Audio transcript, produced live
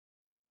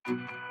The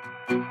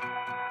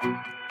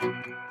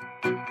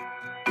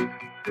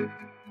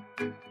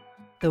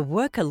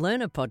Worker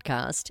Learner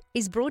podcast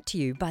is brought to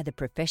you by the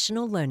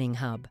Professional Learning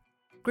Hub,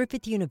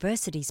 Griffith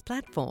University's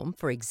platform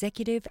for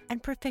executive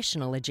and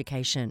professional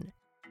education.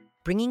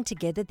 Bringing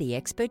together the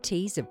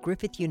expertise of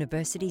Griffith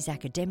University's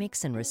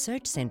academics and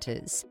research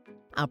centres,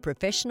 our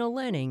professional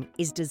learning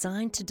is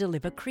designed to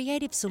deliver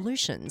creative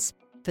solutions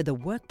for the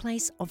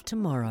workplace of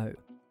tomorrow.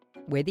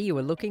 Whether you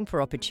are looking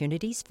for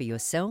opportunities for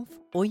yourself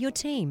or your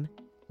team,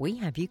 we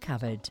have you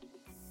covered.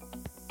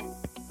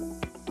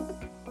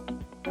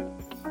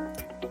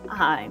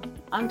 Hi,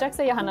 I'm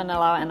Dr. Jean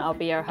Renouf and I'll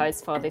be your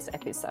host for this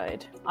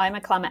episode. I'm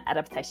a climate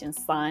adaptation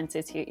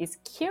scientist who is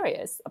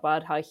curious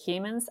about how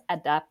humans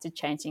adapt to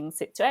changing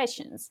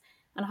situations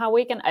and how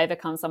we can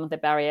overcome some of the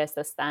barriers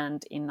that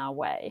stand in our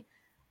way.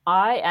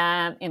 I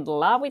am in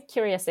love with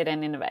curiosity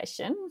and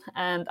innovation,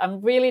 and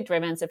I'm really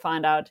driven to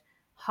find out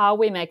how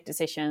we make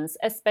decisions,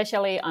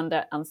 especially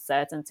under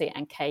uncertainty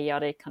and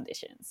chaotic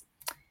conditions.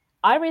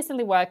 I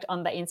recently worked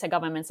on the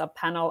Intergovernmental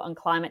Panel on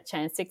Climate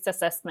Change 6th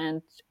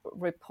Assessment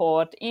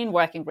report in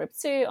Working Group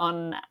 2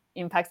 on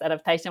impacts,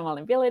 adaptation, and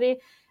vulnerability,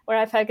 where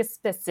I focused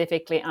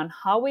specifically on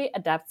how we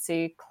adapt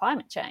to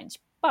climate change.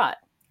 But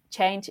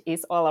change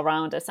is all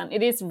around us, and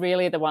it is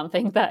really the one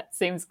thing that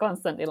seems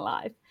constant in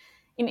life.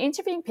 In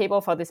interviewing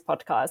people for this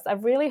podcast, I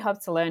really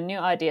hope to learn new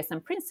ideas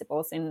and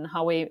principles in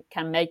how we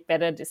can make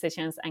better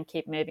decisions and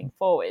keep moving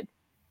forward.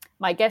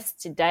 My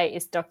guest today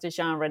is Dr.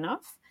 Jean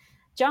Renouf.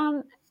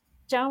 John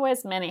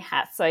wears many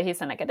hats, so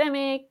he's an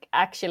academic,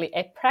 actually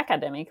a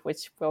pracademic,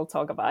 which we'll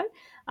talk about.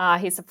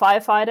 He's a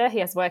firefighter. He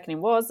has worked in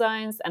war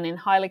zones and in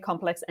highly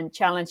complex and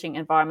challenging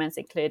environments,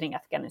 including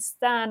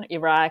Afghanistan,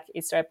 Iraq,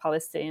 Israel,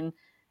 Palestine,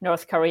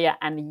 North Korea,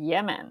 and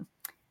Yemen.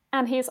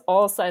 And he's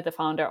also the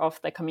founder of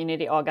the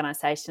community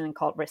organization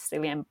called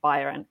Resilient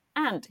Byron,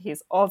 and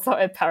he's also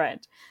a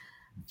parent.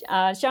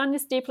 Jean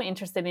is deeply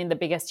interested in the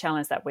biggest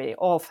challenge that we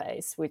all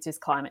face, which is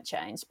climate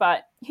change.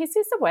 But he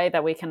sees a way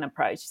that we can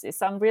approach this.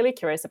 So I'm really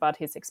curious about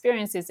his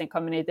experiences in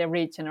community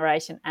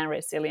regeneration and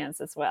resilience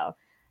as well.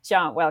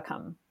 Jean,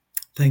 welcome.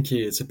 Thank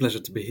you. It's a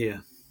pleasure to be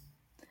here.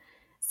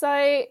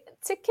 So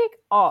to kick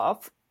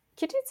off,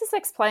 could you just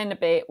explain a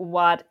bit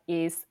what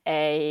is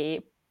a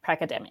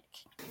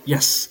pracademic?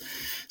 Yes.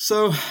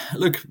 So,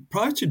 look,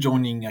 prior to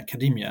joining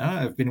academia,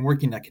 I've been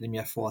working in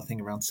academia for, I think,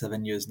 around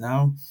 7 years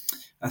now.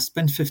 I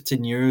spent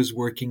 15 years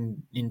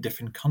working in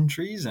different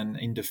countries and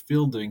in the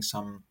field doing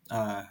some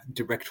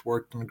direct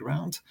work on the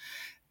ground.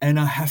 And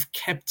I have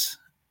kept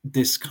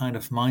this kind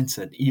of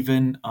mindset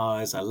even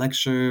as I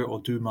lecture or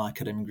do my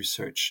academic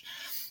research.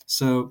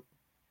 So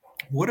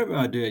whatever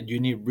I do at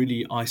uni,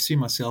 really, I see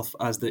myself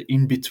as the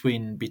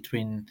in-between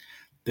between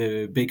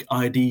the big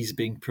ideas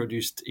being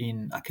produced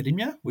in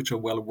academia, which are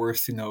well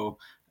worth,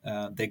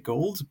 their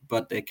gold,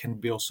 but they can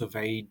be also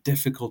very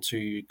difficult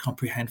to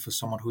comprehend for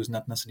someone who is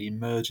not necessarily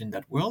immersed in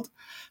that world.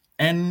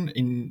 And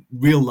in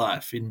real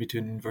life, in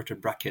between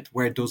inverted bracket,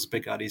 where those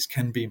big ideas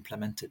can be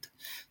implemented.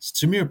 So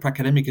to me, a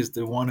academic is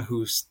the one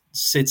who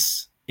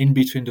sits in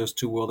between those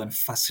two worlds and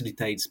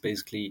facilitates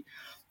basically,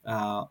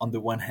 on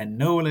the one hand,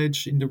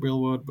 knowledge in the real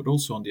world, but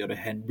also on the other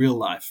hand, real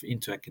life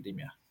into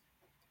academia.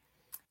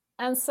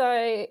 And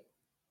so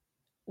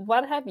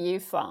what have you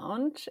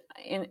found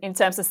in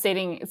terms of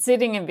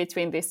sitting in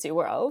between these two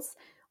worlds?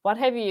 What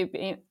have you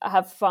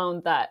have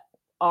found that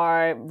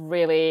are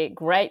really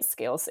great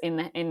skills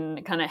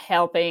in kind of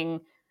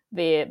helping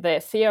the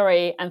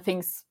theory and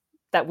things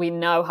that we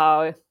know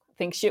how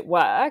things should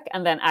work,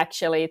 and then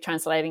actually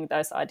translating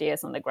those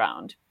ideas on the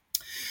ground?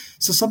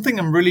 So something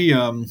I'm really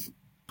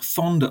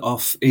fond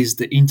of is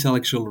the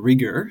intellectual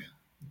rigor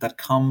that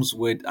comes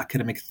with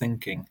academic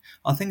thinking.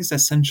 I think it's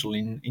essential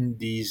in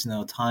these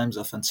times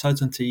of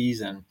uncertainties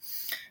and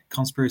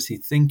conspiracy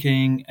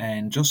thinking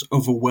and just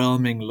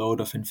overwhelming load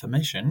of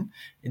information.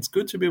 It's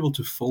good to be able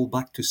to fall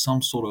back to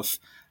some sort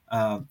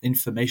of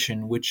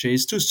information which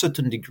is to a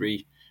certain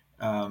degree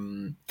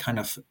kind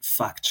of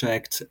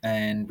fact-checked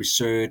and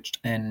researched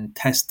and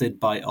tested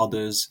by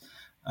others.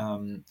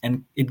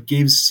 And it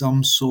gives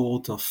some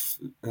sort of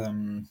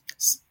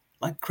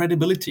like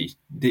credibility,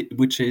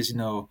 which is,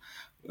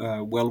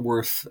 well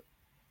worth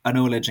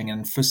acknowledging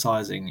and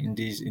emphasizing in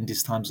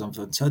these times of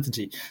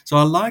uncertainty. So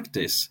I like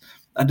this.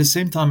 At the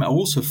same time, I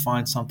also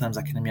find sometimes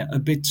academia a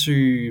bit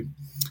too,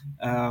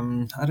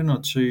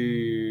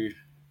 too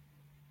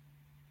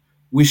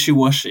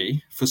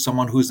wishy-washy for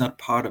someone who's not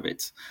part of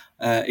it.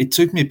 It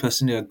took me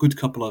personally a good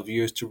couple of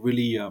years to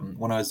really,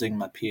 when I was doing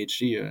my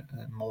PhD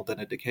more than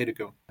a decade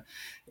ago,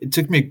 it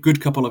took me a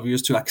good couple of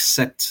years to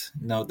accept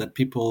that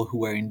people who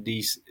were in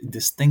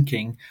this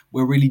thinking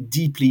were really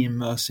deeply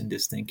immersed in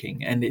this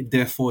thinking. And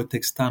therefore, it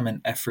takes time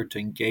and effort to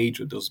engage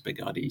with those big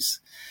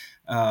ideas.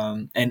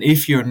 And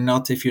if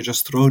you're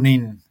just thrown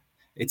in,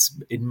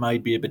 it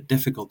might be a bit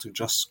difficult to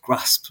just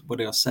grasp what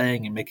they're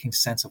saying and making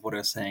sense of what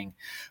they're saying.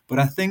 But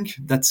I think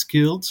that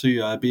skill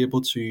to be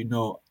able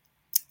to,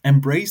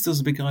 embrace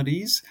those big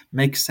ideas,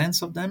 make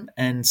sense of them,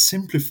 and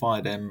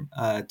simplify them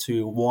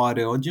to a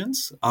wider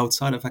audience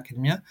outside of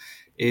academia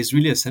is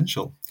really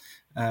essential.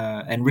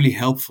 and really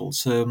helpful.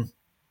 So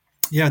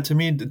yeah, to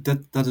me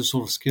that is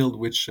sort of skill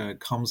which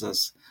comes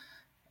as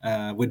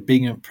with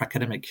being an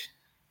academic.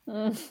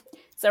 Mm.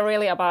 So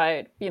really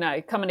about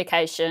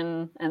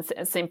communication and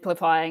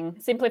simplifying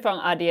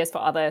ideas for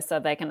others so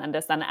they can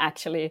understand and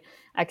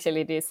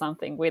actually do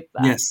something with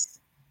that. Yes,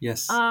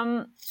 yes.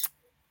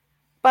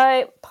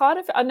 But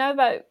I know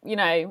that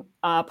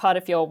part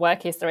of your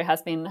work history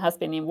has been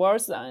in war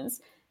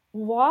zones.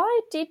 Why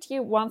did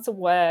you want to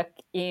work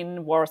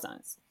in war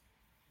zones?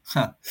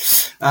 Huh.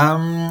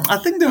 I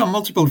think there are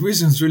multiple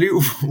reasons, really.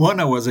 One,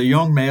 I was a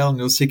young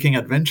male, seeking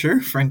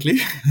adventure, frankly.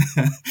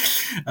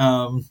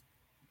 um,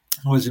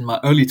 I was in my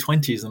early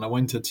 20s and I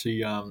wanted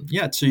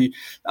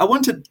I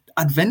wanted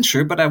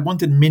adventure, but I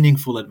wanted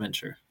meaningful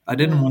adventure. I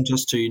didn't want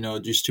just to,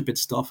 do stupid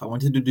stuff. I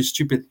wanted to do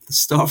stupid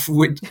stuff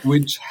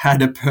which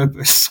had a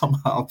purpose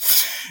somehow.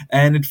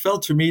 And it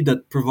felt to me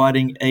that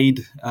providing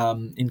aid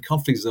in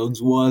conflict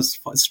zones was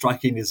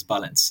striking this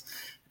balance.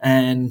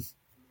 And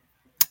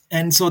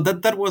so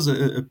that was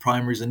a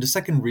prime reason. The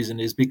second reason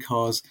is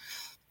because,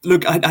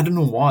 look, I don't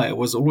know why I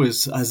was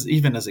always,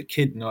 even as a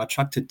kid,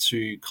 attracted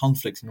to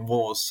conflict and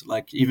wars.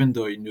 Like, even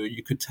though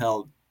you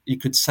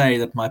could say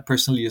that my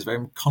personality is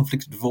very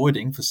conflict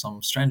avoiding for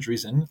some strange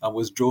reason, I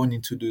was drawn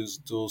into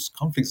those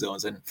conflict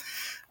zones. And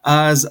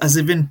as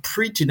even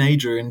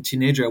pre-teenager and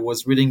teenager, I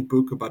was reading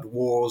book about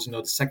wars,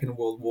 the Second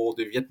World War,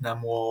 the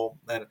Vietnam War,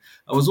 and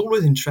I was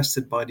always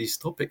interested by these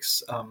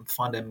topics.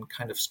 Find them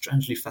kind of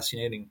strangely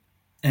fascinating.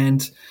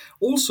 And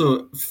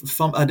also,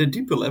 from at a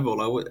deeper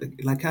level,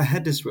 I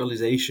had this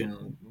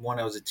realization when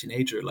I was a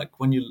teenager. Like,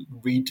 when you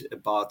read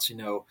about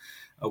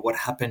what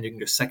happened during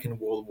the Second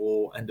World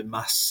War and the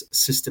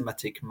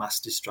systematic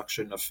mass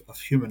destruction of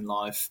human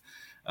life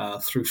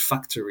through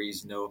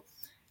factories.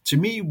 To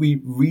me,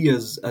 we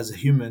as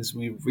humans,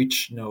 we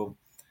reach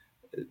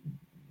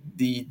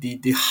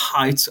the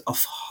height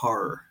of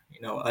horror.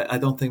 I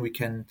don't think we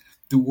can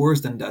do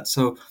worse than that.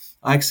 So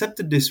I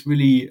accepted this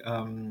really.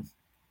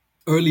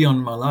 Early on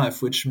in my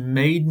life, which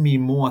made me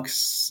more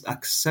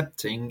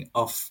accepting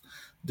of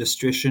the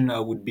situation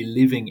I would be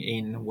living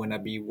in when I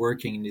be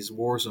working in this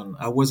war zone.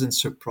 I wasn't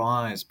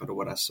surprised by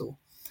what I saw.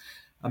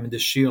 I mean, the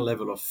sheer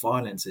level of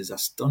violence is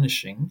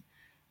astonishing,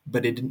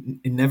 but it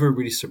never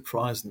really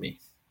surprised me.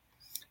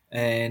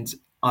 And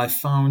I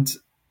found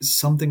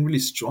something really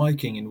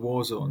striking in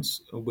war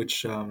zones,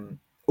 which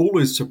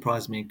always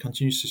surprised me and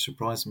continues to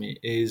surprise me,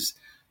 is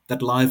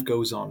that life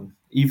goes on,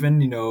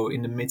 even in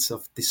the midst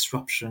of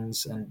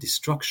disruptions and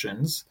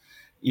destructions.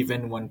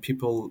 Even when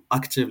people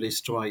actively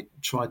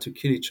try to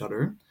kill each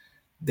other,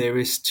 there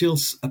is still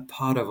a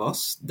part of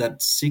us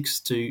that seeks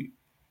to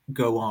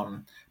go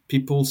on.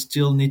 People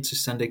still need to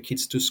send their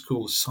kids to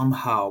school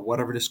somehow,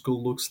 whatever the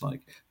school looks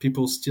like.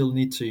 People still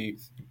need to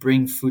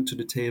bring food to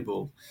the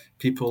table.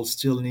 People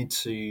still need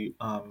to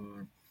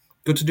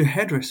go to the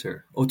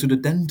hairdresser or to the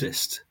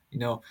dentist.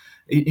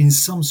 In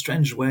some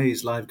strange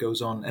ways, life goes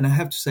on. And I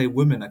have to say,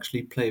 women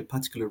actually play a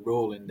particular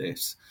role in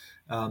this.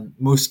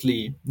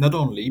 Mostly, not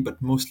only,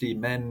 but mostly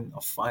men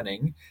are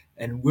fighting,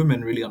 and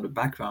women really on the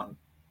background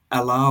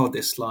allow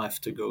this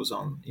life to goes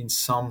on in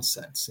some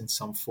sense, in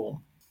some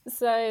form.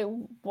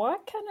 So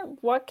what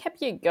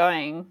kept you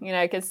going?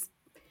 Because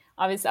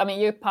obviously, I mean,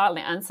 you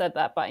partly answered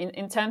that, but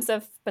in terms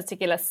of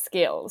particular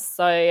skills,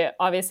 so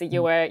obviously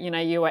you were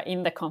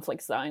in the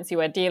conflict zones, you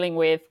were dealing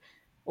with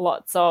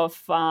lots of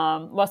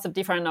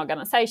different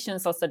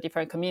organizations, lots of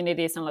different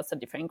communities, and lots of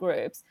different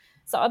groups.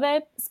 So are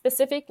there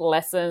specific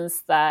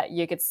lessons that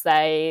you could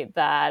say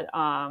that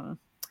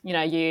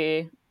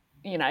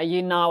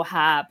you now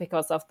have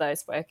because of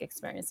those work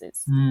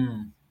experiences?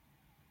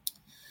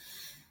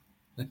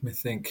 Let me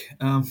think.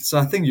 So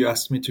I think you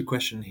asked me two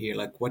questions here,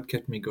 like what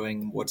kept me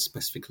going, what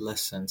specific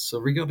lessons. So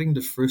regarding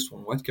the first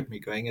one, what kept me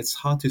going, it's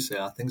hard to say.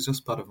 I think it's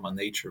just part of my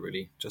nature,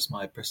 really, just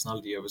my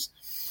personality.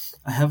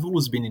 I have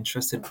always been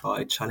interested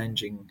by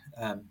challenging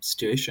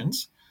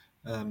situations,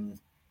 and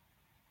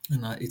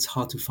it's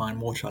hard to find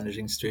more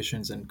challenging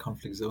situations than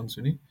conflict zones,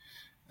 really,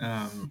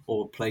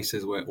 or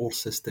places where all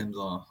systems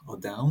are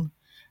down.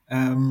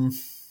 Um,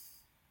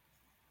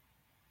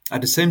 At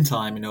the same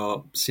time,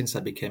 since I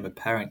became a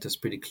parent, it's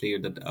pretty clear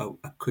that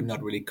I could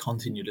not really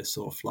continue this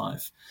sort of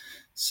life.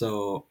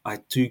 So I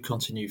do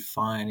continue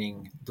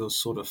finding those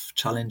sort of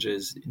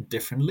challenges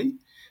differently,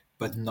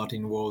 but not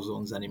in war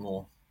zones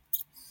anymore.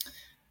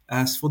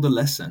 As for the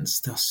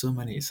lessons, there are so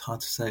many, it's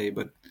hard to say,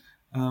 but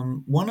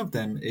one of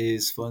them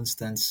is, for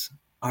instance,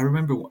 I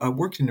remember I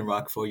worked in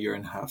Iraq for a year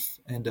and a half,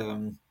 and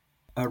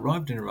I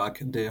arrived in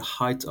Iraq at the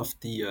height of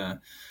the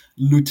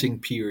looting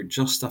period,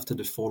 just after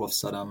the fall of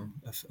Saddam,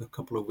 a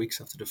couple of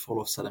weeks after the fall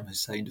of Saddam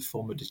Hussein, the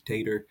former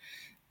dictator,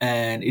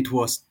 and it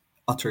was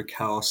utter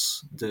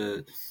chaos.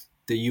 The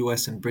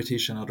U.S. and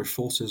British and other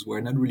forces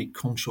were not really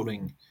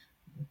controlling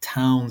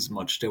towns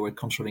much; they were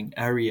controlling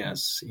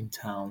areas in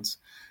towns.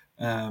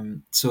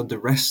 So the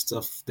rest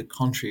of the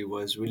country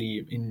was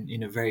really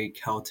in a very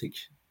chaotic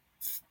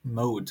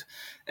mode.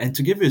 And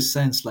to give you a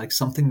sense, like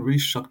something really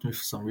shocked me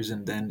for some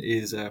reason then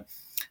is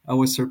I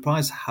was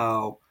surprised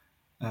how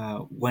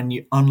when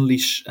you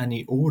unleash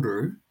any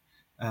order,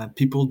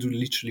 people do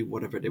literally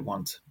whatever they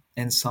want.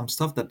 And some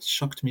stuff that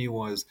shocked me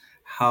was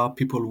how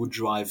people would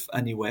drive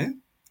anywhere,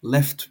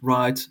 left,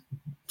 right,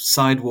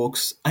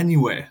 sidewalks,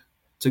 anywhere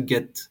to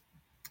get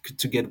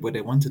where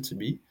they wanted to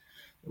be,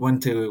 when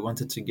they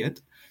wanted to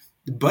get.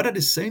 But at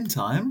the same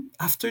time,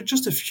 after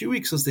just a few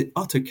weeks of the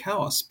utter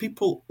chaos,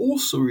 people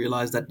also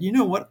realized that, you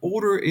know what,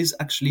 order is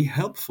actually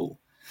helpful.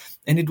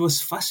 And it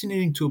was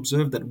fascinating to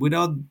observe that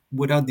without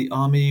the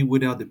army,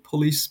 without the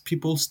police,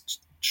 people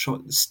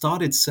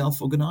started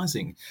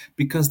self-organizing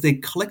because they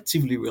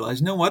collectively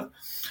realized, you know what,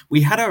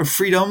 we had our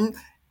freedom.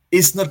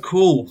 It's not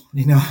cool,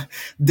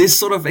 This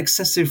sort of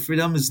excessive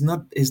freedom is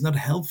not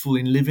helpful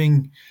in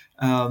living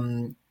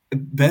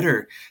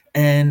better.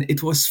 And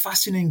it was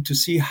fascinating to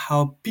see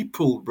how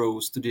people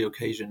rose to the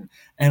occasion.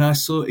 And I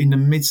saw in the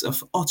midst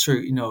of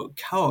utter,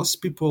 chaos,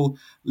 people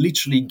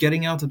literally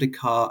getting out of the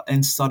car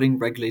and starting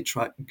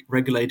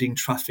regulating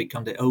traffic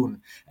on their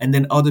own. And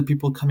then other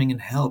people coming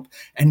and help.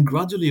 And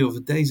gradually over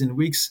days and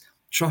weeks,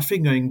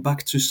 traffic going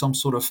back to some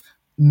sort of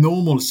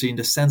normalcy, in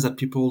the sense that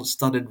people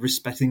started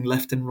respecting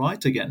left and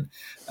right again.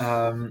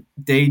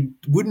 They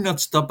would not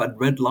stop at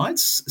red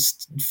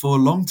lights for a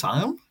long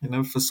time.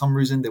 For some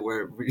reason they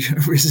were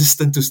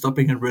resistant to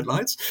stopping at red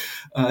lights,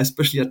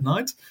 especially at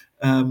night.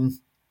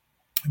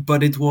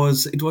 But it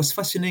was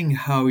fascinating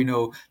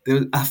how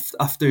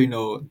after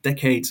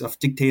decades of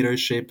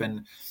dictatorship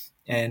and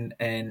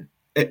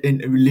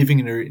living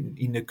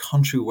in a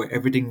country where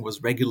everything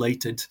was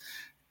regulated,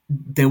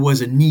 there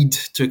was a need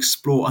to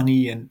explore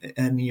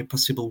any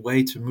possible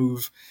way to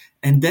move.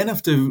 And then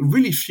after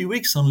really few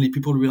weeks only,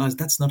 people realized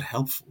that's not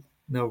helpful.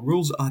 No,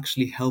 rules are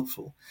actually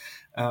helpful.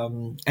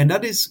 And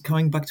that is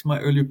coming back to my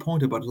earlier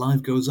point about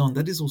life goes on.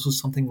 That is also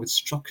something which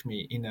struck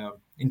me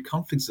in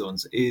conflict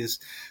zones is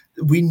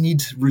we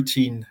need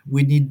routine.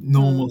 We need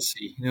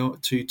normalcy,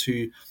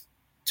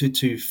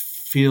 to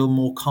feel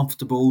more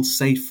comfortable,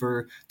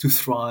 safer, to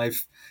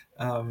thrive.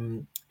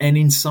 And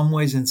in some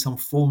ways, in some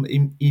form,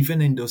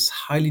 even in those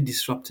highly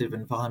disruptive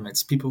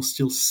environments, people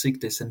still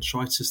seek this and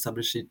try to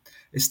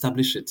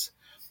establish it.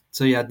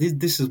 So yeah,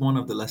 this is one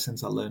of the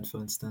lessons I learned, for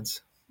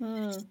instance.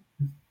 And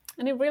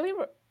it really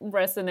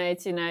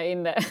resonates, in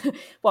the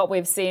what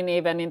we've seen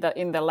even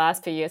in the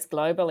last few years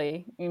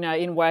globally, in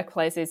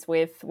workplaces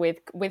with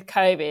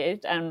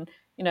COVID and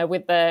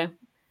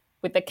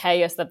with the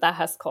chaos that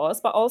has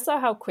caused, but also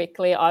how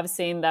quickly I've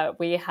seen that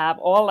we have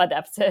all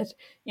adapted,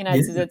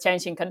 to the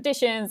changing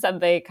conditions and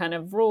the kind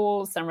of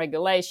rules and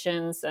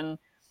regulations,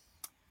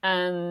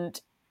 and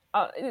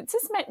it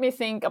just made me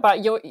think about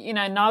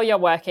now you're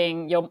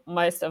working,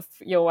 most of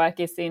your work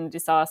is in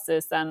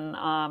disasters and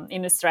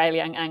in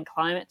Australia and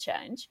climate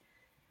change.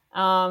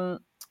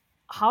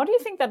 How do you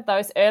think that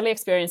those early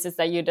experiences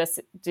that you just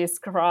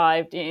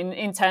described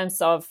in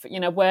terms of,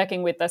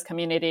 working with those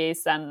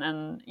communities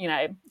and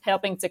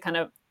helping to kind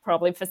of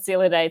probably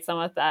facilitate some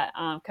of that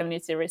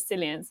community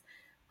resilience,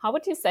 how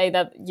would you say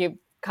that you've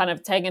kind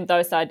of taken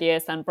those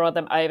ideas and brought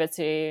them over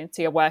to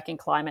your work in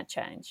climate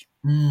change?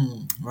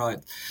 Right.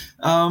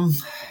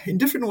 In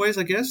different ways,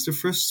 I guess. The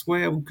first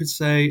way I could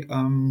say,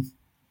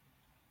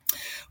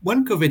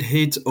 when COVID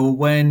hit, or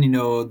when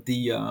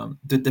the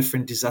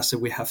different disaster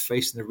we have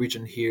faced in the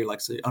region here,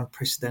 like the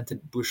unprecedented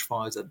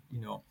bushfires that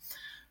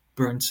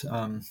burnt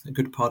a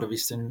good part of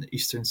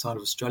eastern side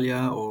of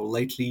Australia, or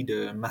lately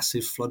the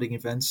massive flooding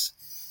events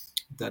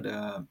that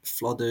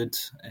flooded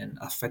and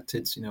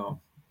affected a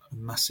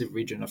massive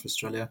region of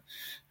Australia.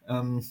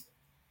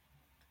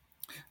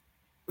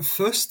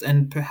 First,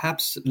 and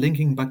perhaps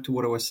linking back to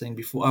what I was saying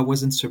before, I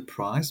wasn't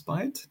surprised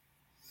by it.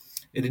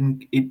 It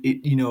didn't.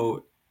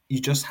 You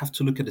just have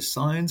to look at the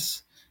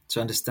science to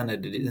understand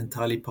that it is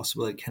entirely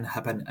possible it can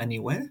happen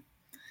anywhere.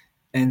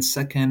 And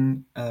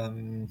second,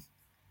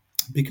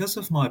 because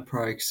of my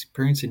prior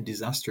experience in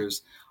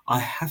disasters, I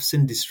have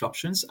seen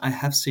disruptions. I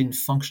have seen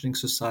functioning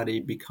society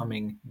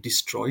becoming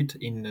destroyed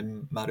in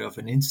a matter of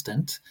an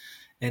instant.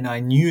 And I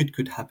knew it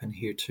could happen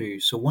here too.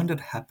 So when that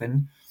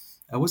happened,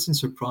 I wasn't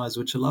surprised,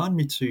 which allowed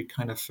me to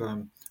kind of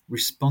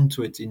respond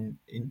to it in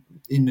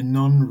a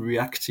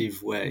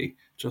non-reactive way.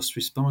 Just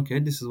respond, okay,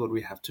 this is what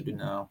we have to do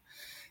now.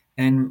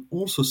 And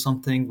also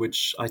something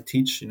which I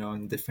teach,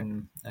 in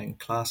different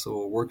class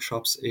or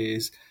workshops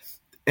is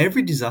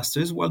every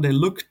disasters, while they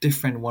look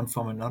different one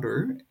from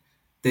another,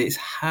 they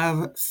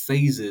have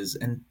phases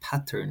and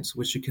patterns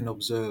which you can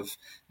observe.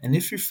 And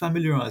if you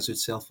familiarize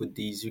yourself with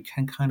these, you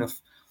can kind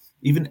of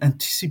even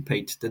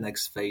anticipate the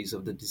next phase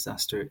of the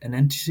disaster and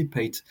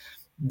anticipate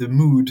the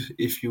mood,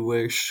 if you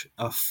wish,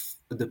 of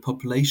the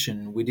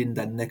population within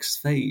that next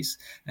phase,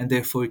 and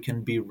therefore you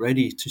can be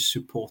ready to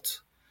support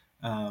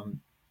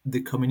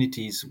the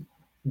communities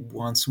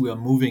once we are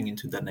moving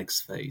into that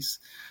next phase.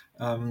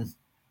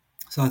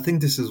 So I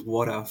think this is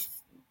what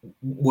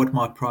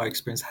my prior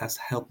experience has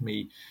helped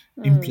me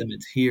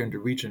implement here in the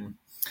region.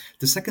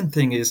 The second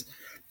thing is,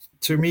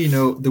 to me,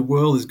 the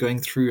world is going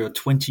through a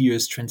 20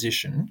 years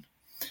transition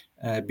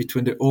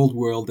between the old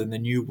world and the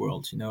new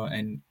world,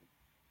 and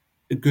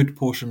a good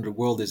portion of the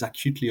world is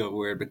acutely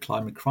aware of the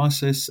climate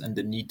crisis and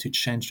the need to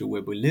change the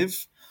way we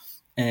live.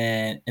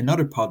 And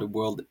another part of the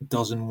world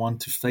doesn't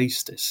want to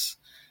face this.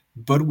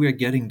 But we're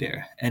getting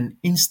there. And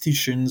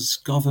institutions,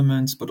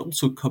 governments, but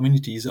also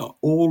communities are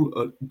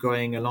all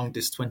going along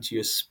this 20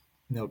 years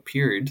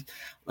period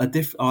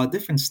are at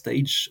different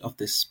stage of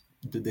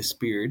this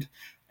period.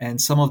 And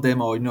some of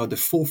them are the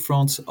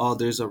forefront,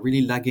 others are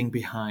really lagging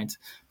behind.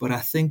 But I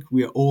think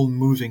we are all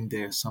moving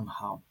there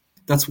somehow.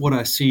 That's what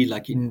I see,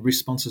 like in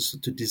responses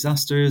to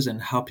disasters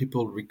and how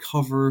people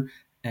recover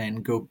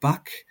and go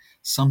back.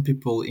 Some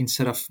people,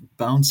 instead of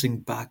bouncing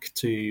back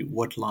to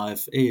what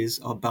life is,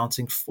 are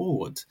bouncing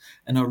forward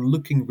and are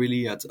looking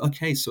really at,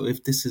 okay, so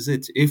if this is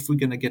it, if we're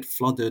going to get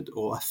flooded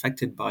or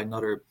affected by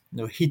another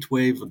heat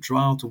wave or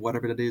drought or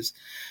whatever that is,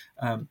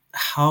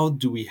 how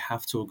do we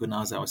have to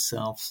organize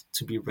ourselves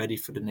to be ready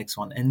for the next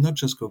one and not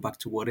just go back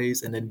to what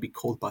is and then be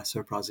caught by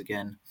surprise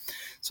again?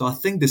 So I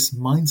think this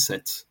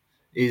mindset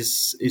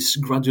is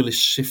gradually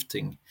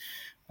shifting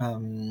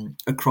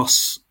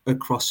across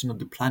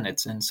the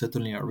planet and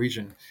certainly our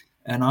region.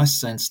 And I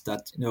sense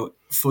that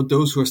for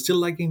those who are still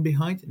lagging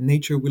behind,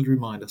 nature will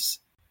remind us.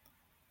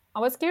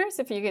 I was curious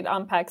if you could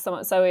unpack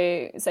some. So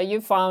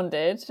you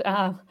founded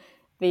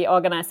the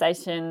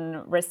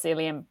organization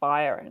Resilient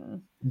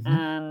Byron,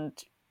 and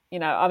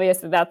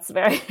obviously that's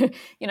very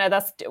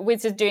that's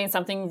which is doing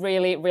something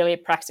really, really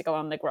practical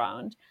on the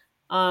ground.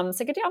 So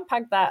could you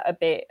unpack that a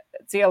bit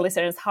to your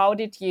listeners? How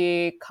did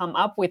you come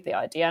up with the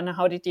idea, and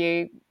how did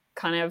you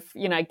kind of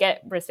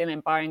get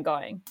Resilient Byron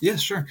going? Yeah,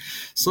 sure.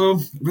 So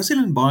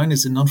Resilient Byron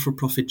is a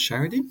non-for-profit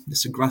charity.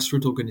 It's a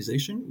grassroots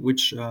organization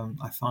which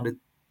I founded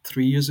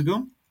 3 years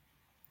ago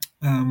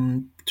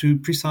to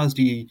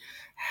precisely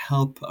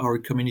help our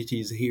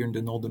communities here in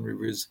the Northern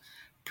Rivers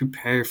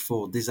prepare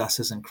for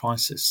disasters and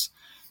crisis.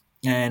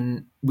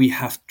 And we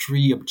have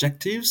 3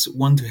 objectives: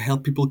 one, to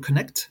help people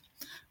connect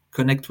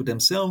with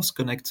themselves,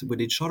 connect with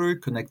each other,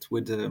 connect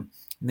with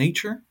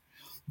nature.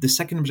 The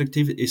second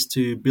objective is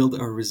to build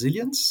our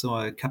resilience, so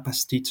our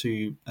capacity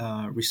to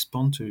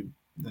respond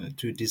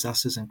to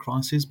disasters and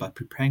crises by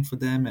preparing for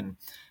them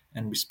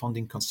and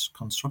responding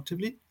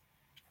constructively.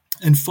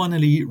 And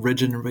finally,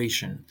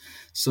 regeneration.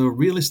 So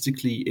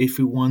realistically, if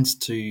we want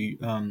to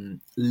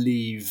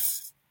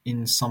live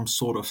in some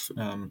sort of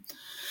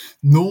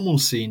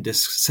normalcy in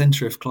this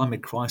center of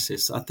climate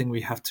crisis, I think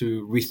we have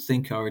to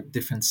rethink our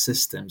different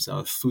systems,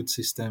 our food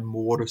system,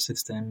 water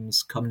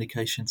systems,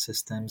 communication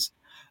systems,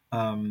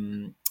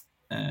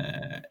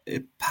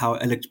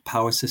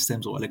 power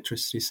systems or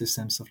electricity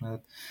systems, stuff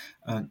like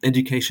that,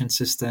 education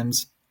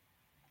systems,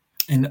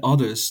 and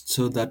others,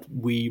 so that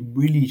we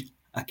really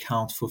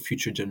account for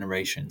future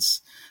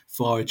generations,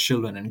 for our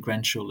children and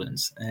grandchildren,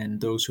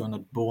 and those who are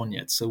not born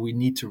yet. So we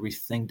need to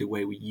rethink the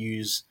way we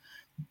use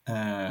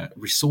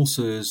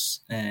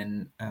resources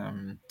and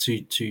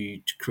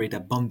to create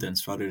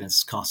abundance rather than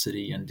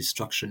scarcity and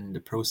destruction in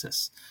the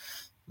process.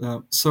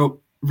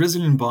 So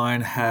Resilient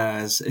Byron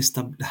has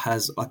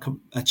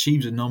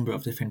achieved a number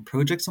of different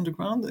projects on the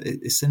ground.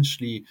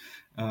 Essentially,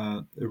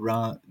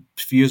 around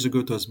a few years ago,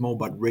 it was more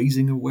about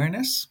raising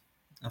awareness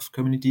of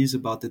communities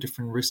about the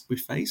different risks we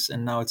face,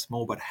 and now it's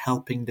more about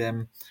helping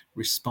them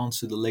respond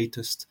to the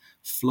latest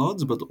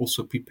floods, but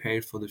also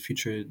prepare for the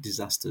future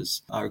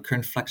disasters. Our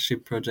current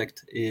flagship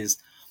project is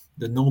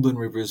the Northern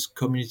Rivers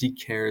Community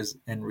Cares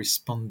and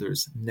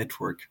Responders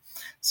Network.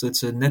 So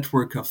it's a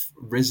network of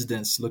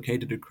residents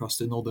located across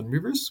the Northern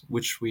Rivers,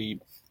 which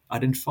we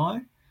identify,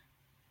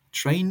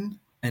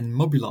 train, and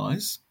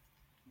mobilize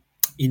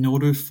in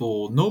order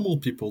for normal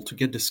people to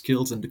get the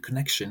skills and the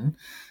connection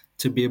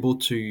to be able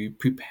to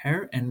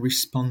prepare and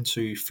respond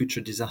to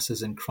future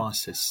disasters and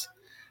crises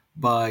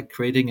by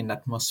creating an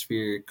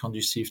atmosphere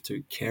conducive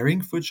to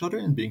caring for each other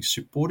and being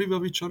supportive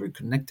of each other,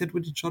 connected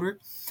with each other,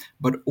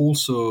 but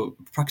also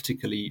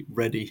practically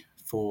ready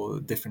for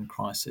different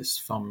crises,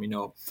 from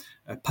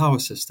a power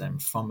system,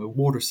 from a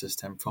water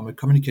system, from a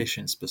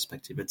communications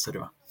perspective,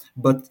 etc.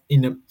 But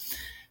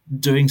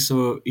doing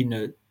so in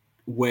a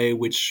way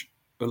which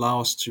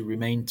allows to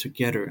remain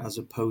together as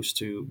opposed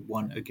to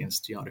one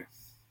against the other.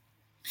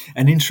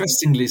 And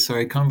interestingly,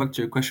 sorry, coming back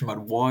to your question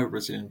about why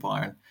Resilient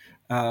Byron.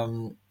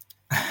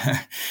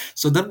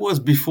 So that was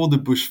before the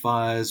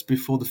bushfires,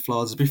 before the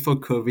floods, before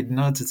COVID.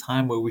 Now it's a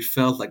time where we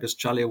felt like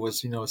Australia was,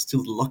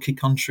 still the lucky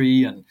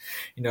country. And,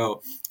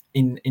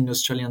 in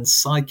Australian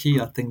psyche,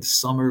 I think the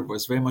summer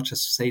was very much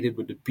associated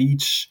with the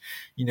beach,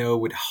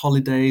 with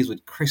holidays,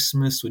 with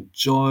Christmas, with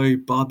joy,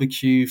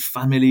 barbecue,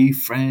 family,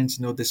 friends,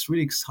 this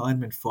really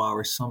excitement for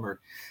our summer.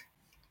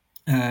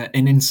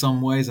 And in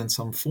some ways and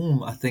some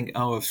form, I think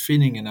our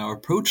feeling and our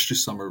approach to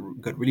summer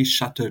got really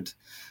shattered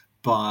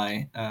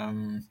by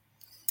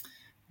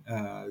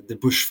the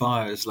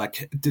bushfires.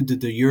 Like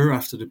the year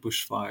after the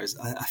bushfires,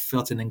 I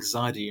felt an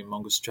anxiety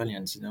among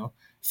Australians,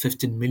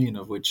 15 million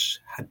of which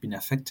had been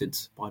affected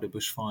by the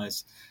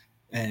bushfires.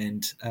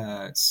 And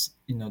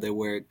they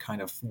were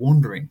kind of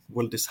wondering,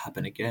 will this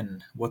happen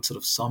again? What sort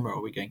of summer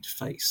are we going to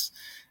face?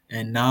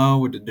 And now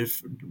with the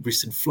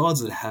recent floods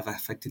that have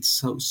affected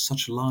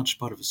such a large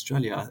part of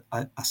Australia,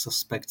 I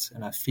suspect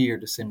and I fear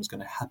the same is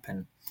going to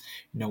happen,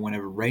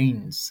 whenever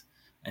rains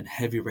and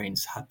heavy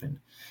rains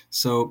happen.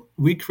 So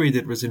we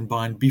created Resilient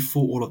Bind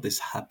before all of this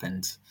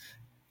happened.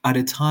 At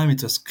the time,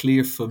 it was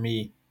clear for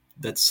me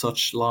that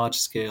such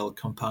large-scale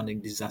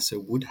compounding disaster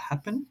would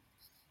happen.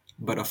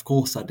 But of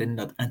course, I did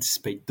not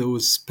anticipate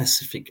those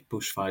specific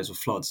bushfires or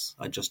floods.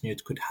 I just knew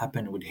it could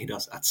happen, it would hit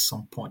us at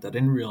some point. I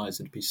didn't realize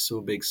it'd be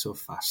so big so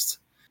fast.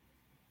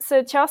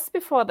 So just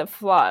before the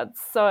floods,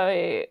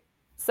 so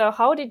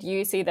how did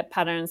you see the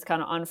patterns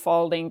kind of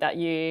unfolding that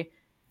you,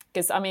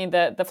 because I mean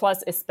the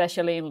floods,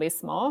 especially in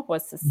Lismore,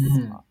 was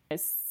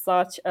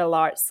such a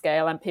large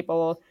scale, and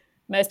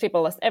most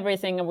people lost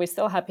everything, and we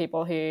still have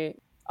people who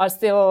are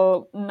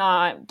still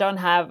don't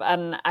have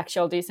an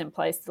actual decent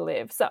place to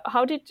live. So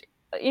how did,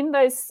 in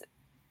those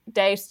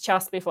days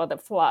just before the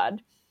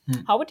flood,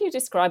 how would you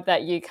describe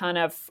that you kind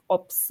of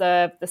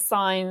observed the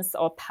signs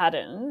or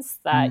patterns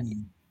that,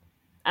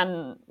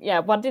 and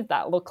what did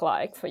that look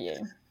like for you?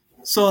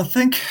 So I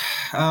think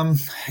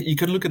you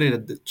can look at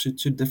it at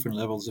two different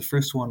levels. The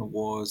first one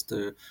was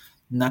the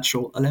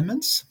natural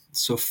elements,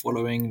 so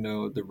following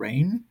the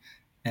rain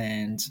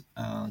and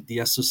the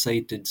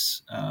associated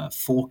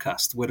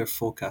weather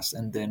forecast,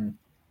 and then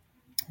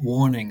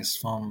warnings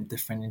from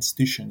different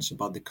institutions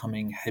about the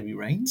coming heavy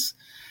rains.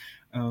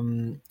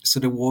 So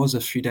there was a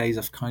few days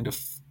of kind of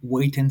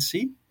wait and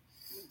see.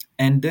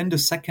 And then the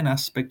second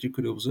aspect you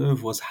could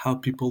observe was how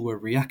people were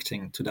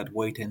reacting to that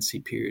wait and see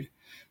period.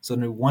 So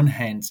on the one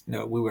hand,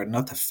 we were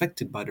not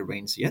affected by the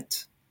rains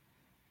yet.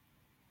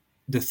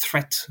 The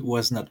threat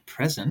was not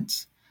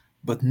present,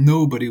 but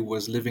nobody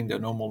was living their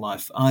normal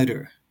life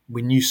either.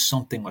 We knew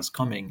something was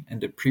coming,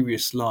 and the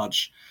previous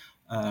large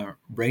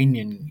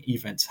raining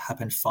events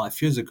happened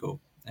 5 years ago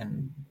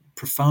and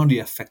profoundly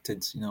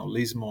affected,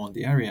 Lismore and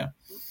the area.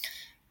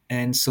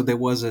 And so there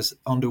was,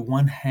 on the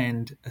one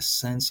hand, a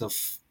sense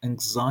of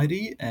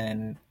anxiety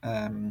and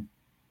kind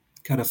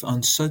of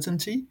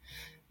uncertainty,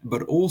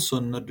 but also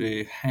on the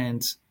other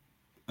hand,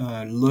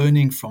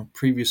 learning from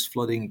previous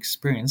flooding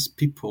experience.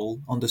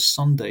 People on the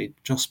Sunday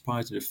just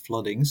prior to the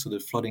flooding, so the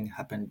flooding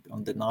happened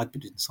on the night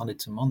between Sunday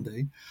to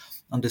Monday.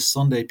 On the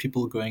Sunday,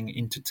 people going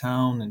into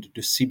town, into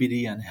the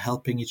CBD, and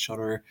helping each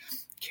other,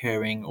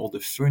 carrying all the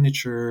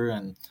furniture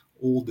and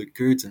all the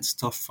goods and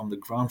stuff from the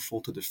ground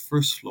floor to the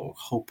first floor,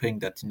 hoping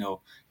that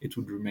it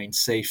would remain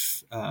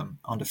safe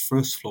on the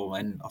first floor.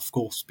 And of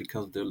course,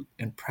 because of the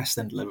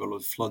unprecedented level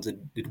of floods,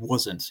 it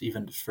wasn't.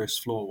 Even the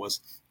first floor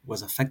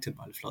was affected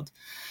by the flood.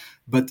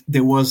 But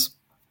there was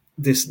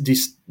this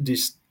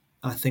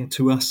I think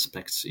two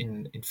aspects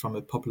in from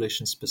a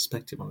population's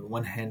perspective. On the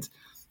one hand,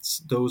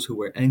 those who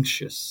were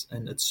anxious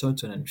and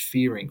uncertain and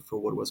fearing for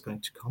what was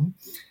going to come,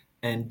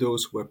 and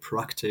those who were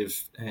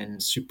proactive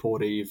and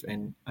supportive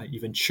and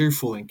even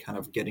cheerful and kind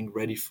of getting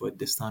ready for it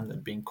this time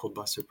and being caught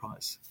by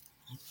surprise.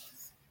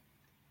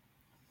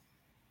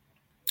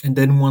 And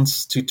then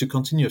once to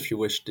continue, if you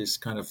wish, this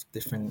kind of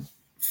different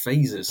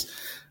phases,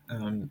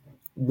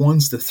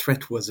 once the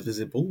threat was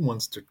visible,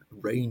 once the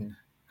rain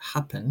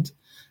happened,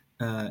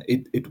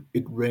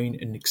 it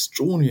rained an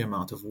extraordinary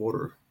amount of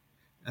water.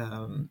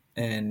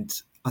 And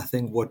I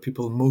think what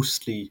people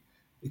mostly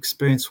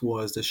experienced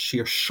was the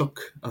sheer shock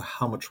of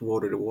how much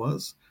water there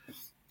was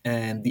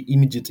and the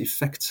immediate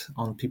effect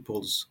on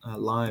people's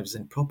lives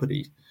and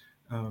property,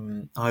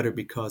 either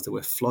because they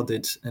were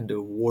flooded and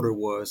the water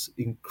was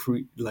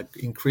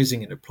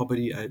increasing in the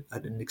property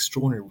at an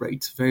extraordinary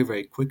rate very,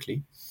 very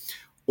quickly,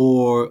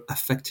 or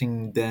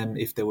affecting them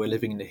if they were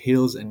living in the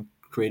hills and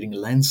creating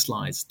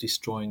landslides,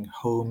 destroying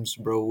homes,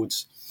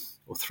 roads,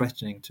 or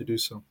threatening to do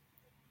so.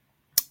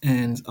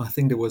 And I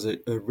think there was a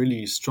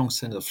really strong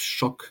sense of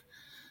shock,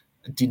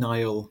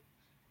 denial,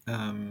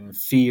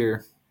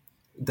 fear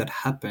that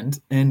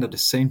happened, and at the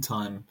same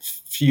time,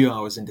 few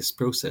hours in this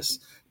process,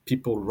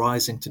 people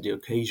rising to the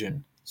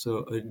occasion.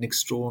 So an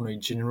extraordinary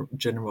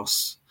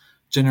generous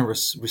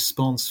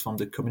response from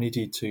the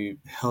community to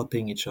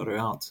helping each other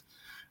out.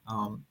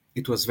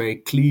 It was very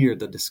clear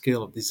that the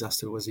scale of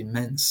disaster was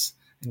immense.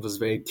 It was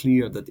very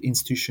clear that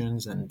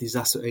institutions and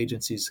disaster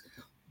agencies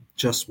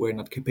just were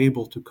not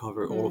capable to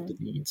cover all of the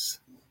needs.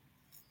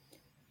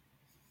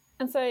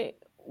 And so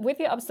with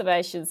your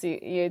observations,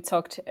 you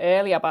talked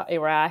earlier about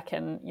Iraq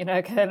and,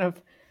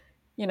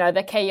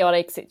 the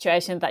chaotic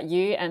situation that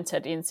you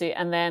entered into,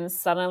 and then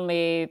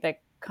suddenly the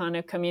kind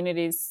of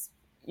communities,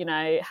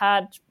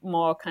 had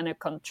more kind of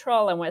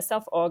control and were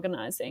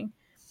self-organizing.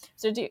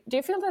 So do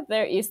you feel that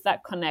there is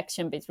that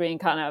connection between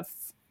kind of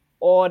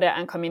order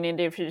and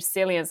community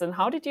resilience, and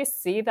how did you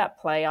see that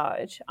play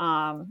out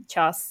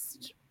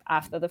just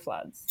after the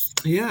floods?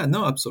 Yeah,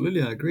 no,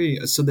 absolutely, I agree.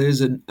 So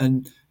there's a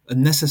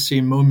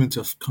necessary moment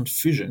of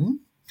confusion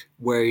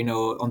where,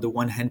 on the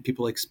one hand,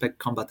 people expect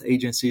combat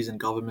agencies and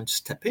government to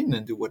step in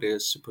and do what they're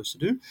supposed to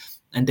do.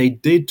 And they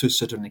did to a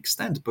certain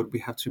extent, but we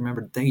have to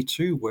remember they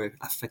too were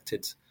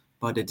affected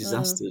by the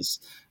disasters.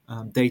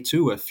 They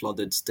too were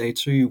flooded. They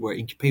too were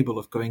incapable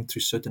of going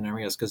through certain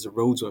areas because the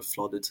roads were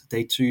flooded.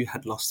 They too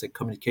had lost their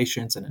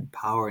communications and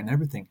power and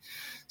everything.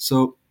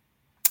 So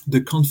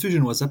the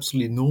confusion was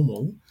absolutely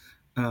normal.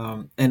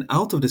 And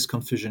out of this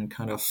confusion,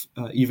 kind of,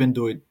 even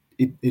though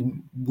it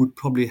would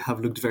probably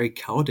have looked very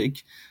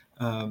chaotic,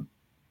 um,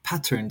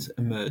 patterns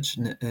emerged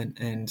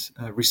and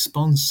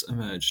response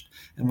emerged.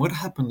 And what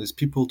happened is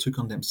people took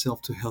on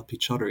themselves to help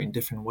each other in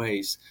different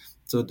ways.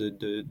 So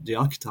the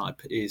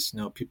archetype is,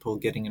 people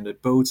getting in the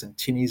boats and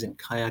tinnies and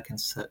kayak and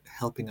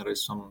helping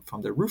others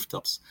from the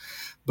rooftops.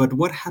 But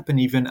what happened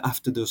even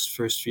after those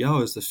first few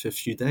hours, the first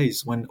few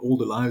days, when all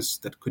the lives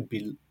that could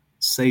be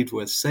saved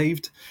were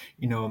saved,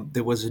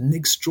 there was an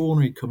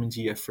extraordinary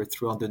community effort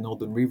throughout the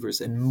northern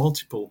rivers, and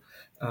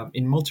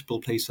in multiple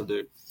places of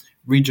the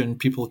region,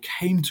 people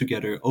came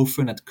together,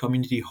 often at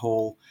community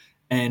hall,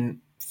 and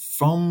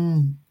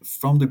from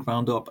the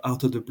ground up,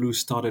 out of the blue,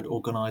 started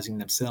organizing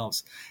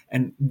themselves.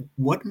 And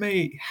what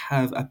may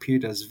have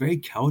appeared as very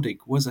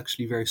chaotic was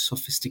actually very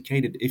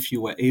sophisticated if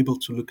you were able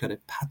to look at the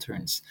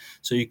patterns.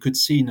 So you could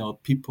see,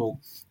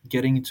 people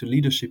getting into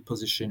leadership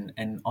position,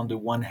 and on the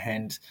one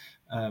hand,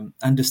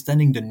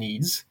 understanding the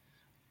needs,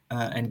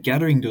 and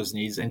gathering those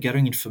needs and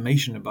gathering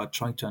information about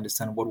trying to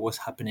understand what was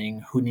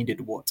happening, who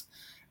needed what.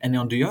 And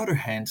on the other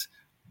hand,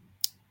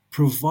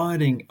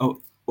 providing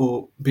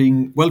or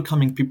being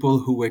welcoming people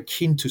who were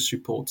keen to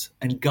support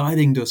and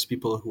guiding those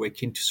people who were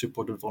keen to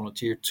support and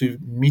volunteer to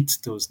meet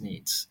those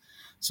needs.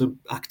 So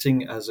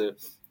acting as a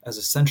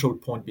central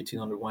point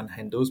between, on the one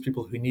hand, those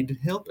people who needed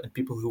help and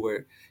people who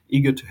were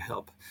eager to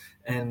help.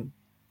 And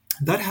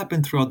that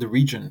happened throughout the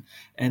region,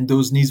 and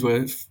those needs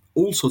were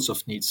all sorts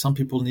of needs. Some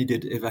people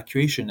needed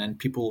evacuation, and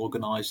people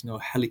organized,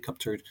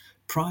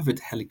 private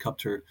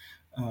helicopter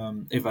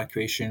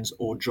evacuations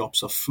or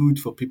drops of food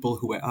for people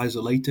who were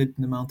isolated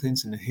in the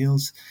mountains and the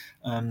hills.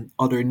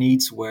 Other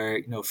needs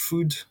were,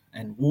 food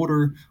and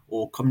water,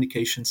 or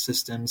communication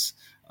systems,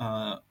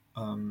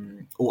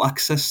 or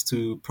access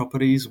to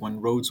properties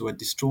when roads were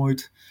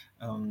destroyed.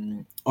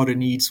 Other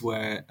needs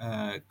were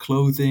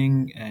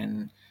clothing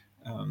and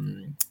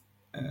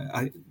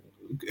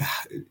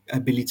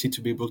ability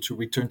to be able to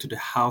return to the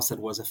house that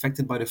was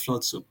affected by the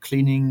flood, so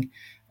cleaning.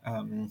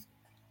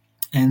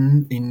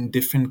 And in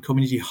different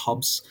community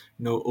hubs,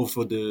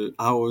 over the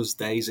hours,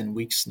 days, and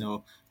weeks,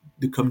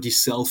 the community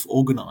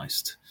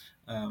self-organized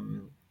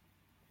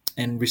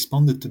and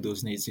responded to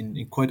those needs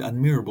in quite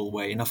admirable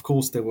way. And of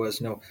course, there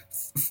was,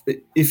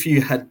 if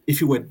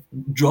you were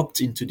dropped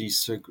into these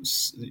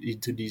circles,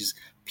 into these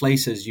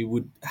places, you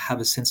would have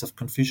a sense of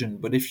confusion.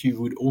 But if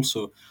you would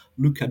also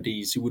look at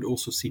these, you would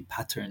also see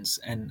patterns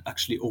and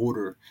actually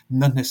order,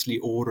 not necessarily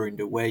order in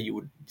the way you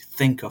would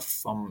think of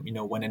from,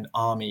 when an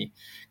army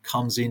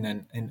comes in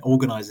and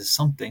organizes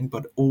something,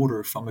 but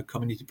order from a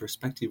community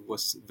perspective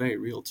was very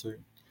real too.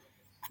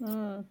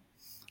 Mm.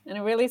 And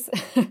it really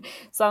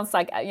sounds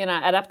like,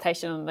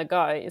 adaptation on the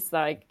go. It's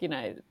like,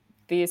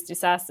 these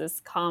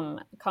disasters come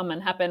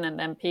and happen, and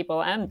then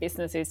people and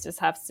businesses just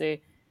have to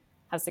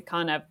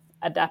kind of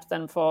adapt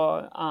them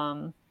for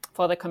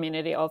the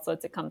community also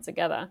to come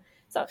together.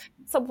 So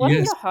what are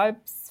your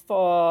hopes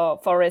for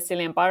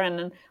Resilient Byron?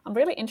 And I'm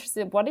really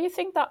interested, what do you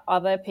think that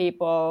other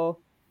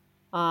people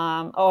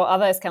or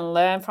others can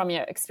learn from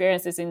your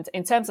experiences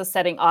in terms of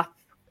setting up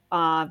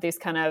this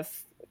kind of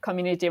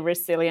community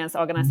resilience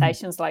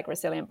organizations like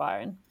Resilient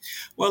Byron?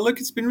 Well, look,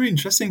 it's been really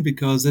interesting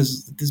because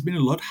there's been a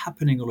lot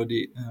happening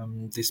already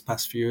these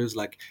past few years,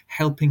 like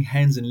Helping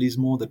Hands in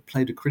Lismore that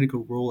played a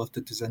critical role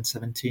after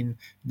 2017,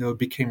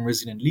 became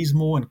Resilient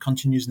Lismore and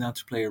continues now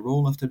to play a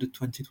role after the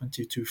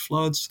 2022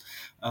 floods.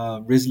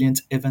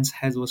 Resilient Evans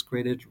Head was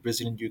created,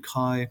 Resilient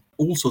UK,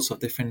 all sorts of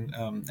different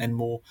and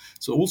more.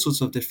 So all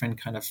sorts of different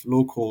kind of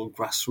local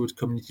grassroots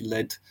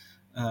community-led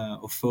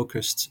or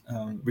focused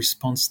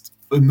response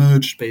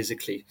emerged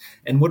basically.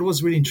 And what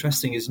was really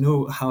interesting is,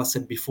 how I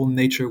said before,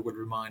 nature would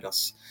remind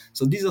us.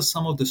 So these are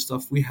some of the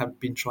stuff we have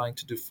been trying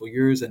to do for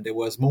years, and there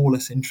was more or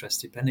less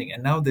interest depending.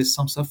 And now there's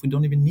some stuff we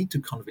don't even need to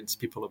convince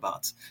people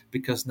about,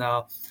 because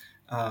now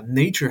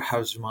nature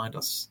has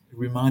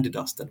reminded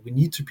us that we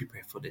need to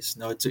prepare for this.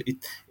 Now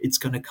it's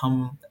going to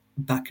come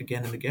back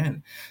again and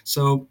again.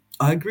 So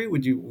I agree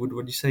with you with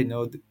what you say.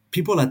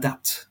 People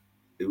adapt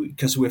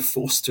because we're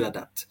forced to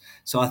adapt.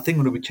 So I think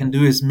what we can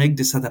do is make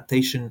this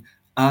adaptation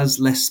as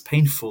less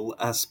painful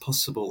as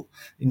possible,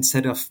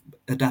 instead of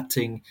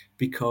adapting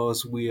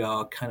because we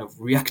are kind of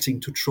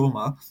reacting to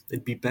trauma.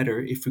 It'd be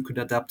better if we could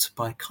adapt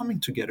by coming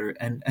together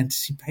and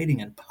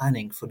anticipating and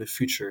planning for the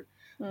future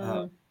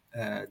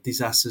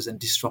disasters and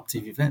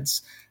disruptive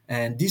events.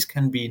 And these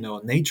can be,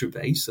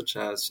 nature-based, such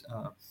as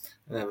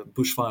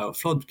bushfire or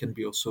flood, can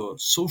be also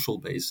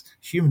social-based,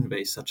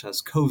 human-based, such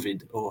as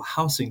COVID or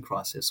housing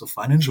crisis or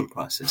financial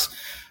crisis,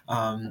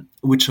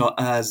 which are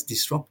as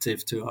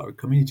disruptive to our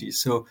communities.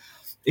 So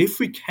if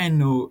we can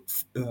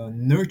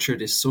nurture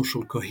this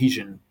social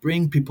cohesion,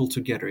 bring people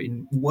together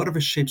in whatever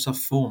shapes or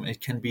form,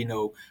 it can be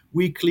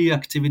weekly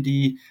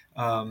activity,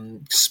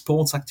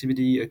 sports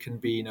activity, it can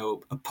be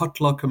a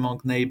potluck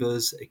among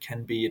neighbors, it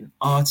can be an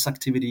arts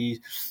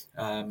activity.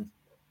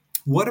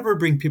 Whatever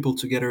bring people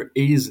together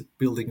is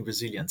building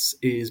resilience,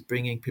 is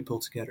bringing people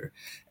together.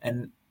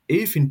 And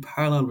if in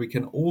parallel we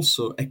can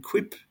also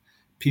equip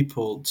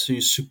people to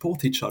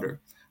support each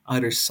other,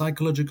 either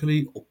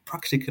psychologically or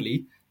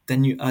practically,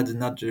 then you add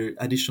another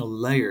additional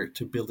layer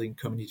to building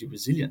community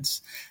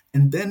resilience.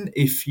 And then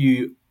if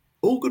you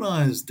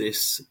organize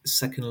this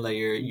second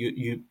layer,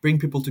 you bring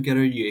people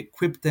together, you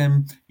equip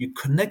them, you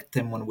connect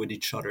them one with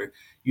each other,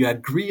 you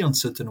agree on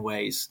certain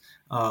ways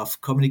of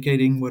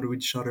communicating with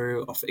each other,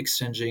 of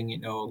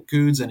exchanging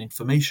goods and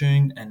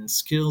information and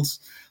skills,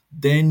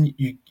 then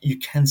you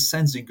can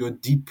sense you go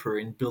deeper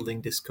in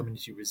building this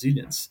community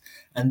resilience.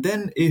 And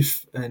then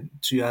if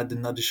to add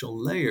an additional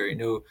layer,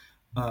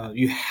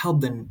 you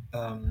help them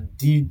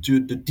do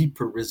the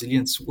deeper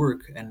resilience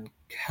work and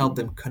help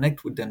them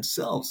connect with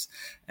themselves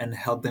and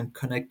help them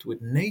connect with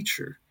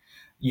nature,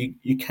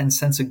 you can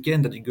sense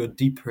again that you go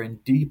deeper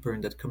and deeper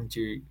in that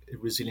community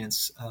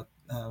resilience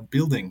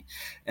building.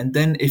 And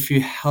then if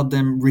you help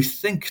them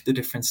rethink the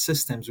different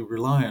systems we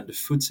rely on, the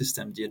food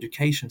system, the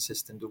education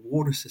system, the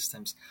water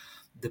systems,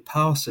 the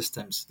power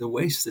systems, the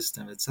waste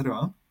system,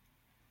 etc.,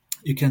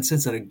 you can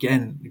sense that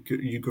again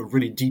you go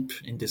really deep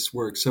in this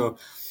work. So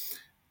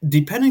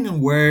depending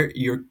on where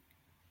your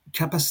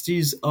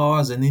capacities are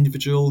as an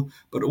individual,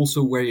 but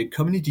also where your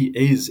community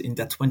is in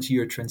that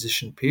 20-year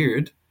transition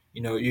period,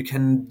 you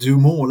can do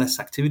more or less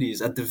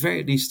activities. At the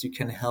very least, you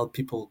can help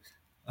people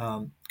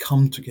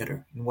come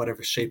together in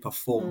whatever shape or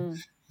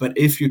form. But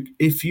if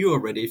you are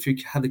ready, if you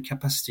have the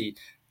capacity,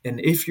 and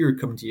if your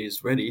community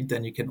is ready,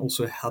 then you can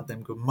also help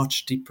them go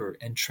much deeper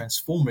and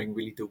transforming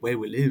really the way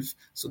we live,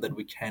 so that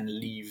we can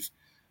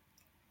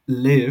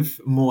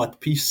live more at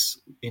peace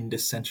in the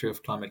center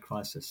of climate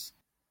crisis.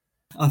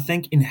 I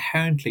think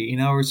inherently in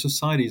our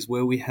societies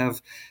where we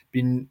have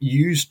been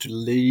used to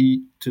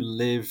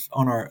live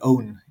on our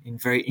own in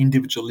very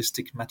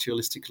individualistic,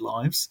 materialistic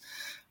lives,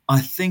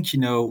 I think,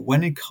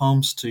 when it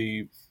comes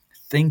to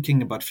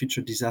thinking about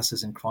future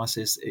disasters and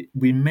crises,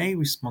 we may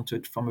respond to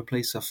it from a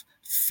place of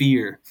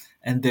fear,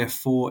 and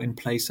therefore in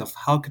place of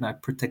how can I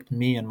protect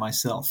me and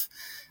myself.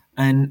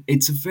 And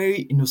it's a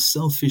very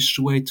selfish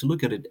way to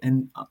look at it.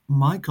 And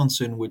my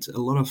concern with a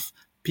lot of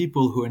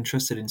people who are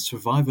interested in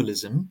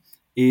survivalism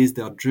is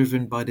they are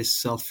driven by this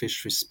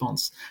selfish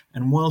response.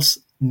 And whilst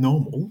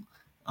normal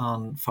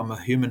from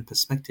a human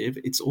perspective,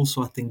 it's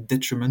also, I think,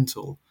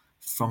 detrimental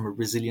from a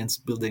resilience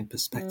building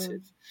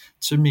perspective.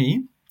 To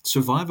me,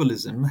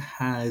 survivalism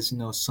has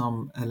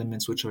some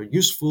elements which are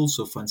useful.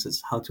 So for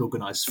instance, how to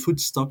organize food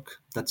stock,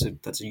 that's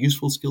a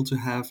useful skill to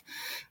have.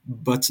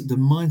 But the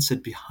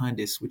mindset behind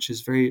this, which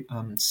is very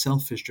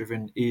selfish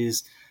driven,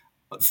 is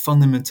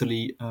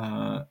fundamentally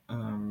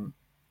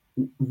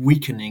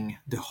weakening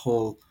the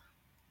whole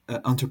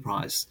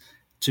enterprise.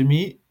 To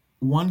me,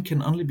 one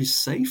can only be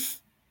safe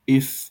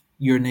if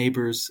your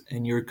neighbors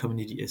and your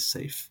community is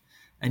safe.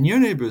 And your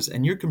neighbors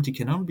and your community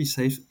can only be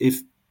safe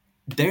if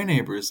their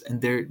neighbors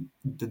and the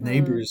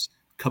neighbors'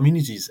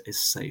 communities is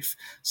safe.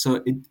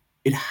 So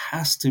it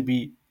has to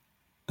be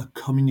a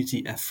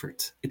community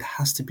effort. It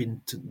has to be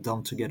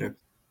done together.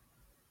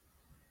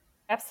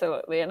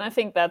 Absolutely, and I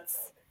think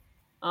that's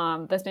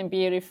been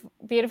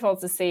beautiful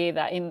to see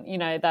that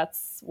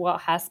that's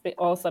what has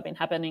also been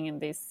happening in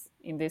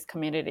these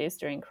communities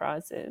during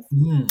crisis.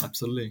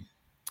 Absolutely.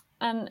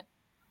 And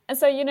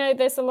so,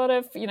 there's a lot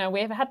of,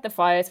 we've had the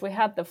fires, we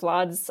had the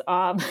floods.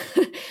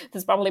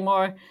 There's probably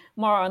more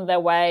on their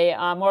way,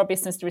 more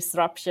business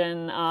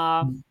disruption.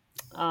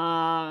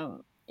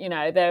 The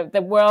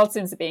world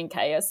seems to be in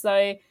chaos.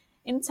 So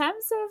in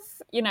terms of,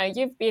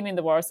 you've been in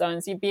the war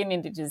zones, you've been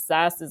in the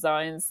disaster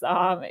zones,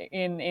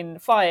 in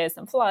fires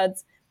and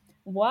floods.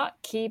 What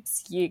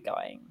keeps you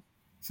going?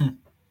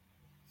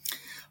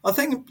 I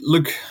think,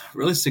 look,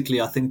 realistically,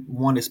 I think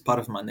one is part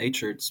of my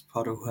nature. It's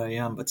part of who I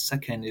am. But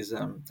second is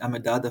I'm a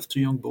dad of two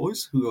young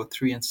boys who are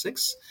 3 and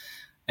 6.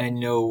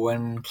 And,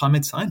 when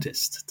climate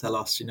scientists tell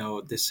us,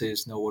 this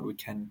is what we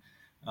can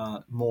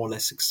more or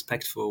less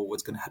expect for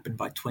what's going to happen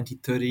by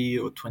 2030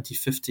 or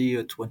 2050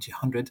 or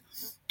 2100,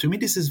 to me,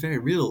 this is very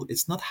real.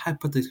 It's not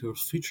hypothetical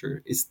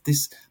future. It's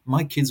this,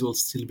 my kids will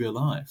still be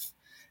alive.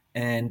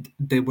 And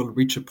they will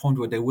reach a point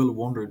where they will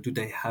wonder,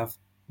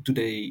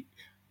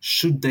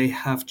 should they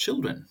have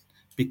children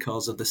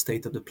because of the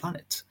state of the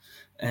planet?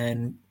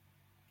 And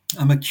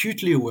I'm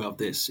acutely aware of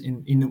this.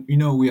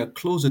 We are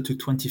closer to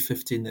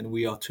 2015 than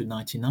we are to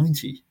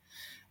 1990.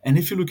 And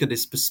if you look at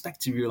this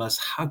perspective, you realize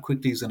how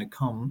quickly it's going to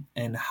come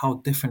and how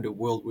different the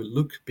world will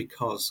look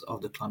because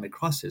of the climate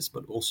crisis,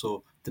 but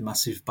also the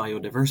massive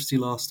biodiversity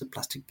loss, the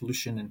plastic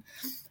pollution,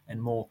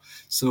 and more.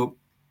 So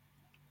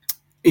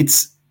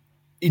it's,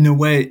 in a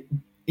way,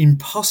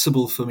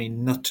 impossible for me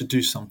not to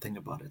do something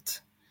about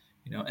it.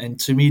 And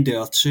to me, there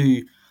are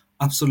two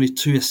absolutely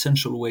two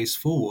essential ways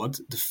forward.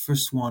 The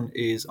first one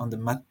is on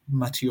the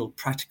material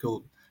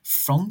practical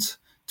front,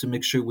 to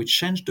make sure we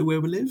change the way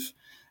we live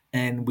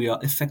and we are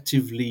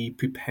effectively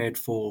prepared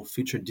for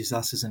future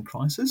disasters and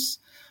crises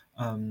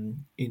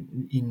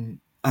in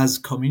as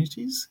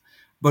communities,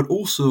 but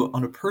also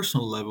on a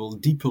personal level,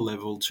 deeper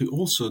level, to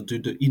also do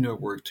the inner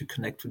work to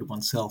connect with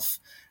oneself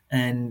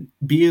and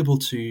be able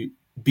to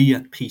be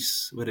at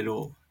peace with it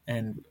all.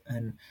 And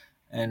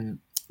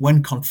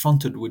when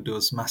confronted with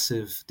those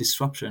massive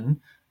disruption,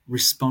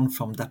 respond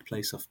from that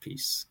place of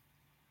peace.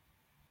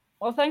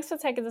 Well, thanks for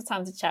taking the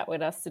time to chat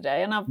with us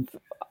today. And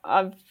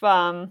I've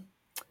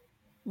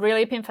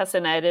really been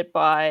fascinated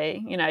by,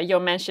 your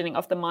mentioning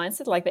of the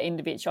mindset, like the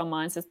individual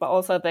mindset, but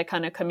also the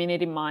kind of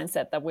community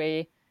mindset that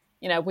we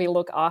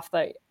look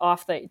after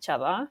each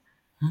other.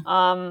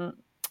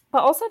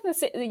 But also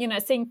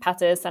seeing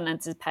patterns and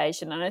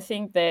anticipation. And I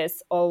think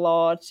there's a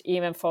lot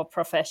even for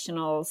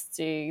professionals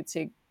to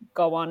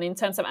go on in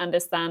terms of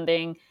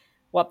understanding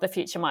what the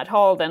future might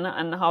hold,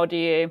 and how do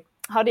you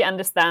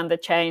understand the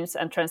change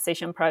and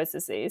transition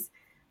processes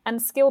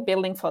and skill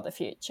building for the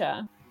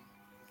future.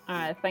 All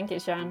right. Thank you,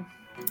 Jean.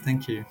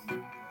 Thank you.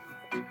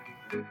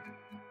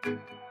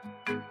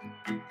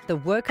 The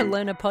Worker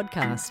Learner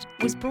podcast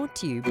was brought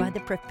to you by the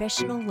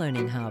Professional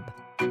Learning Hub,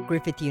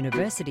 Griffith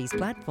University's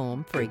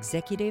platform for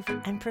executive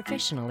and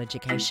professional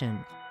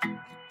education.